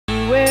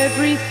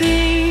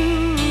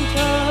everything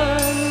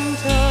turn,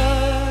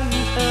 turn,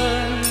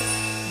 turn.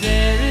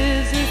 There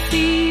is a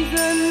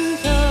season,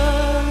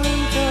 turn,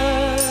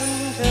 turn,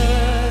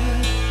 turn,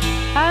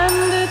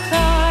 and a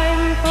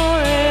time for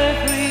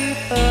every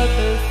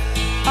purpose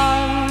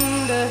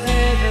under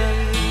heaven.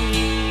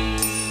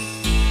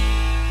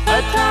 A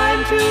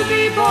time to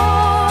be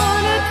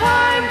born, a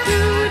time to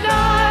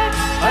die,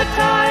 a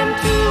time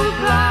to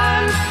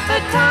plant, a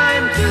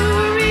time to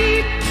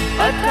reap,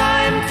 a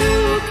time to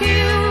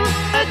kill,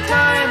 a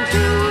time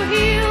to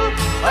heal,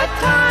 a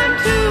time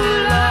to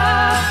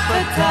laugh,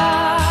 a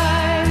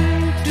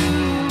time to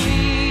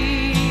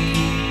weep.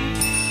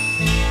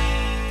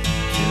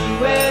 To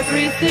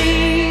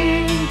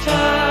everything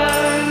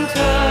turn,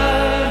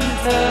 turn,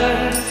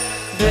 turn.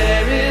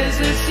 There is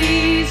a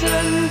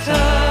season,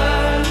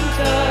 turn,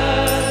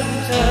 turn,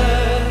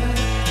 turn,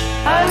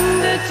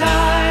 and a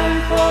time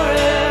for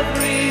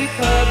every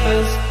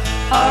purpose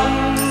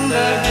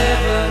under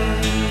heaven.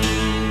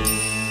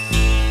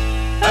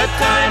 A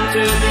time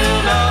to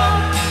build up,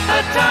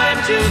 a time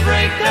to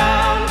break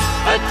down,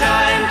 a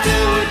time to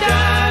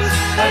dance,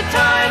 a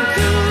time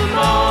to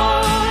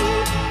mourn,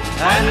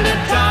 and a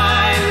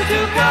time to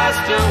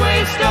cast away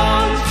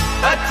stones,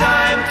 a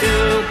time to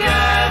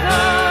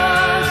gather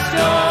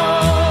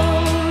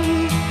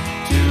stones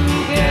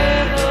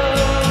together.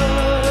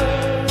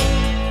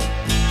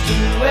 To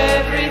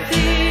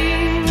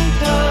everything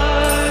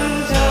turn,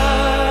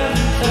 turn,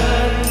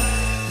 turn.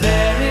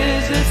 There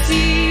is a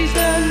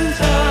season,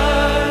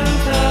 turn,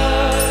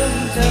 turn,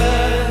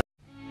 turn.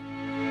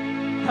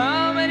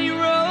 How many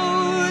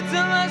roads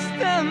must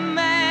a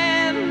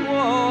man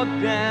walk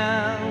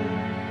down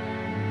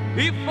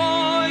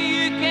before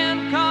you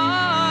can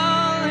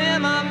call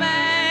him a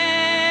man?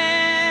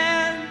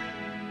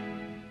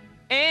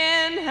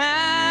 And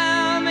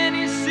how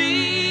many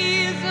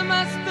seas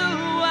must the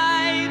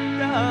white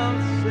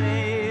dove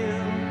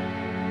sail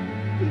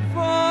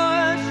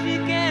before she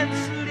can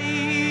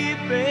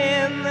sleep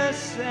in the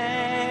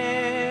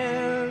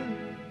sand?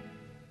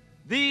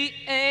 The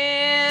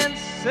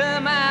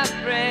answer, my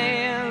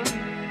friend,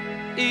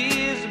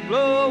 is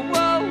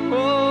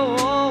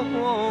blowing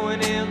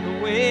in the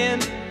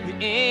wind. The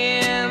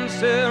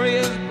answer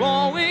is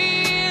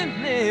blowing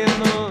in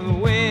the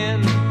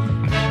wind.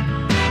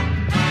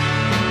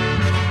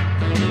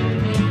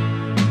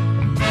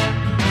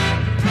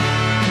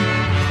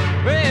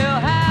 Well,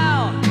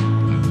 how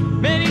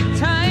many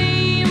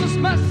times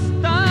must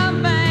a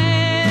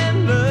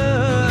man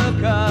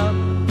look up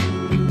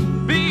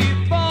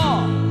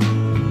before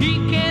he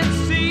can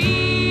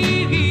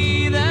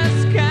see the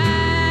sky?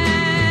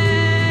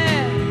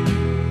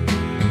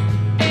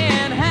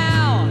 And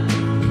how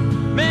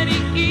many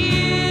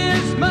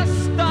ears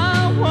must a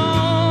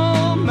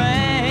woman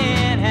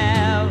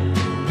have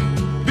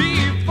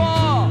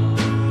before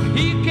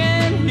he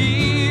can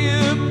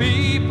hear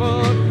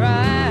people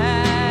cry?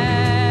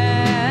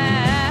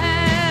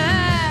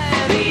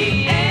 The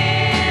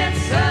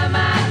answer,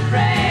 my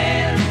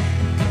friend,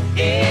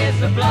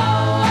 is a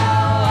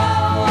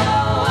blowing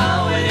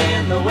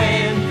in the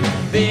wind.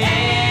 The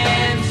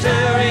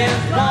answer is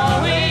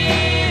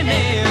blowing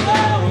in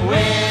the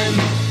wind.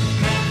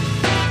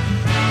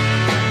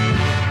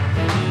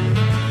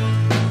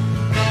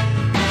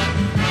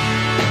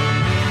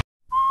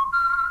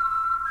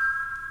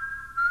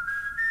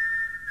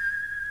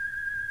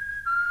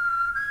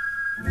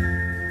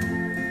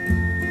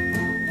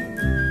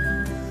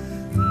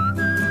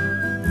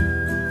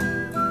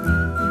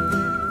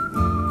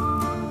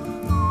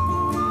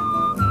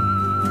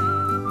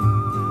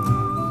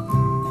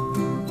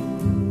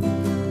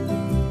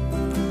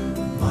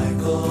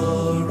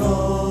 Michael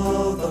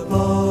rowed the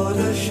boat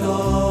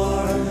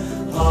ashore,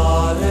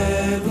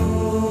 hallelujah.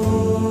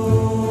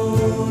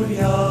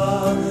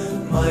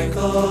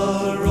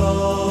 Michael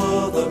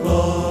rowed the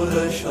boat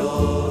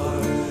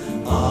ashore,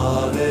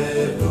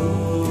 hallelujah.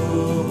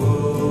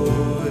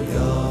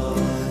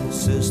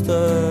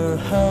 Sister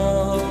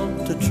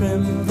helped to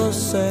trim the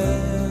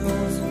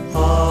sails,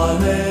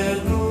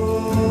 hallelujah.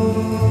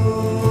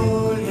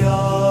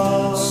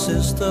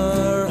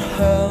 Sister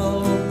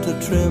helped to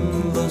trim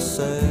the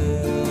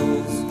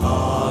sails,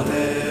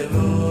 hallelujah.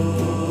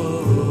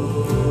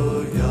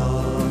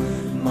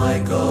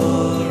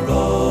 Michael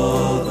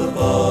rowed the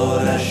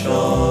boat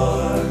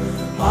ashore,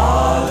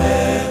 hallelujah.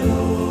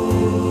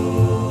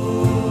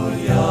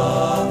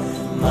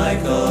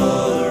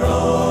 Michael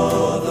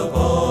rowed the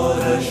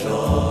boat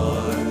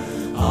ashore,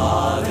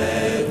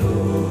 hallelujah.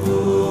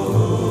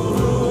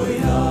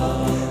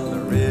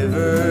 The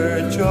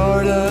river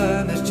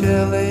Jordan is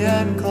chilly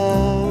and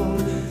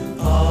cold,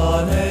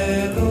 hallelujah.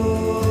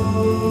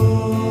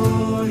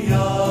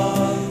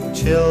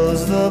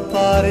 Chills the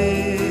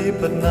body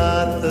but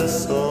not the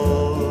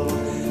soul,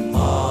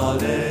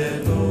 hallelujah.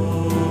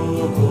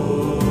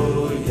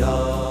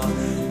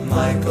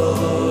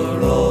 Michael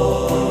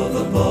rowed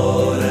the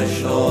boat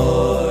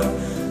ashore,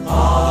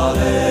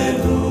 hallelujah.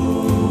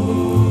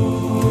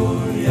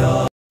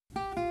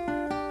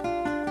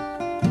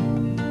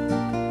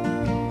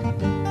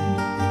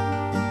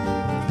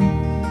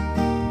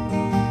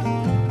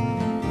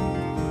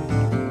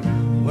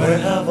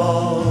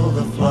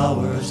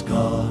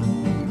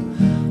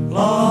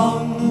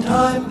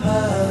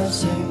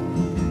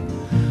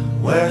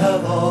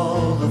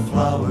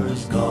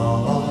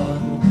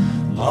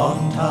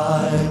 long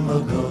time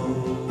ago.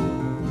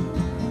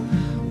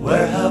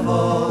 Where have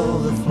all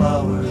the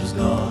flowers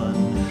gone?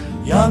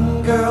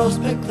 Young girls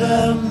pick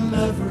them,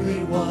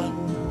 everyone.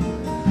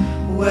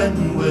 When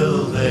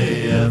will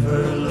they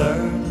ever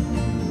learn?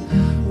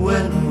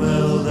 When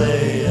will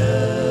they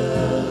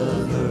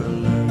ever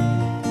learn?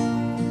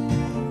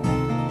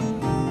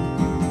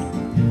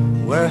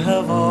 Where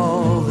have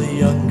all the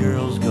young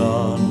girls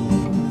gone?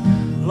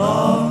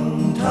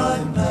 Long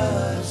time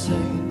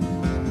passing.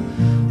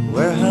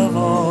 Where have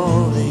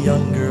all the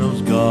young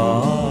girls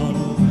gone?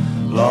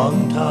 Long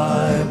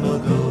time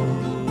ago.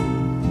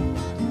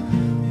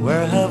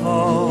 Where have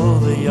all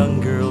the young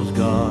girls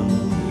gone?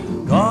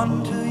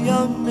 Gone to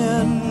young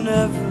men,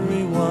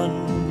 everyone.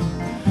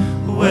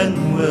 When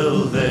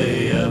will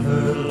they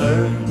ever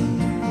learn?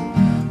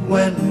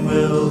 When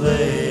will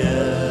they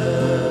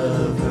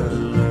ever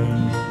learn?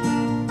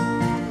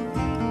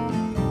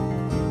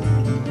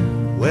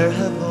 Where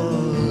have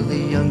all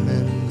the young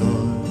men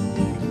gone?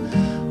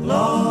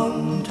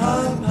 Long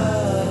time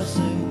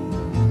passing.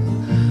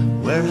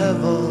 Where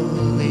have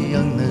all the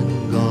young men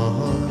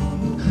gone?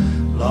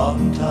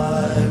 Long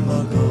time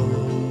ago.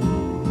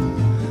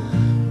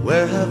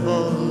 Where have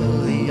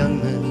all the young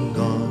men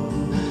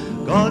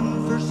gone? Gone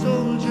for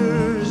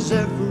soldiers,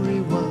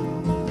 everyone.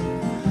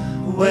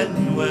 When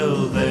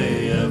will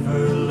they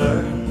ever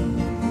learn?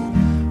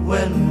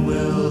 When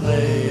will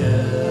they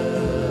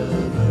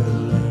ever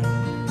learn?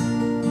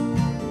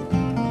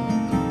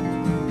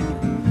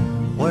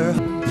 Where?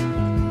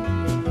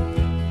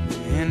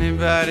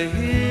 Anybody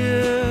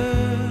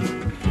here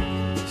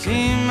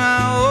seen my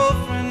old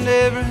friend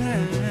Abraham?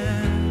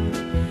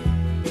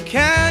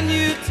 Can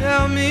you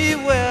tell me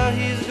where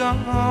he's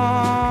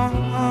gone?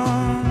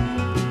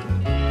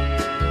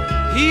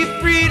 He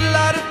freed a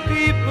lot of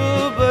people,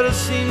 but it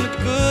seemed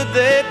good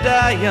they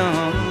die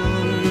young.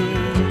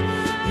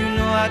 You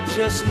know, I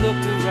just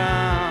looked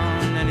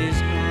around and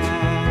he's gone.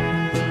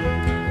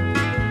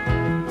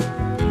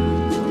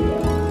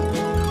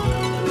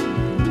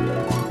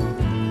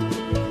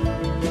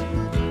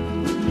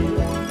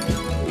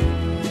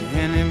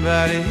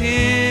 Anybody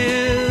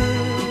here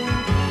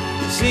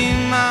seen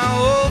my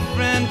old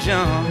friend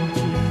John?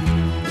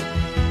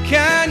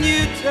 Can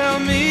you tell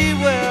me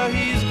where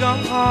he's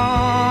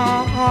gone?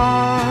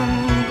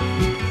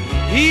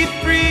 He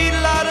freed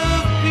a lot of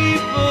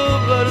people,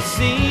 but it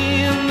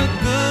seemed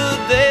good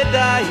they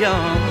die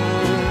young.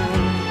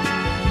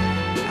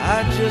 I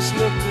just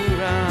looked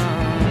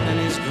around and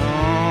he's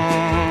gone.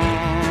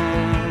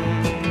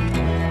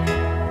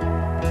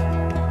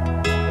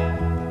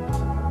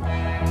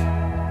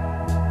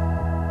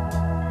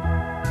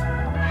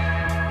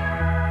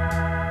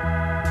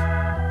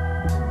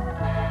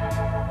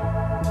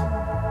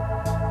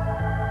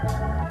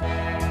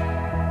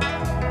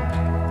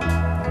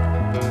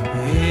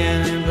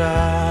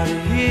 Anybody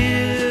here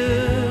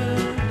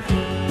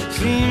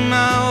seen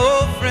my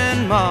old friend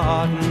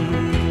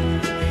Martin?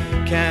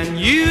 Can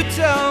you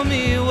tell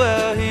me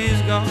where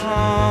he's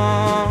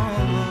gone?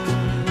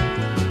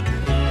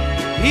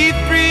 He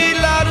freed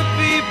a lot of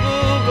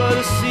people, but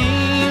it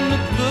seemed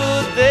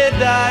good they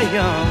die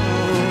young.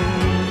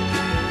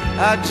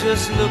 I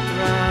just looked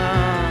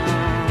around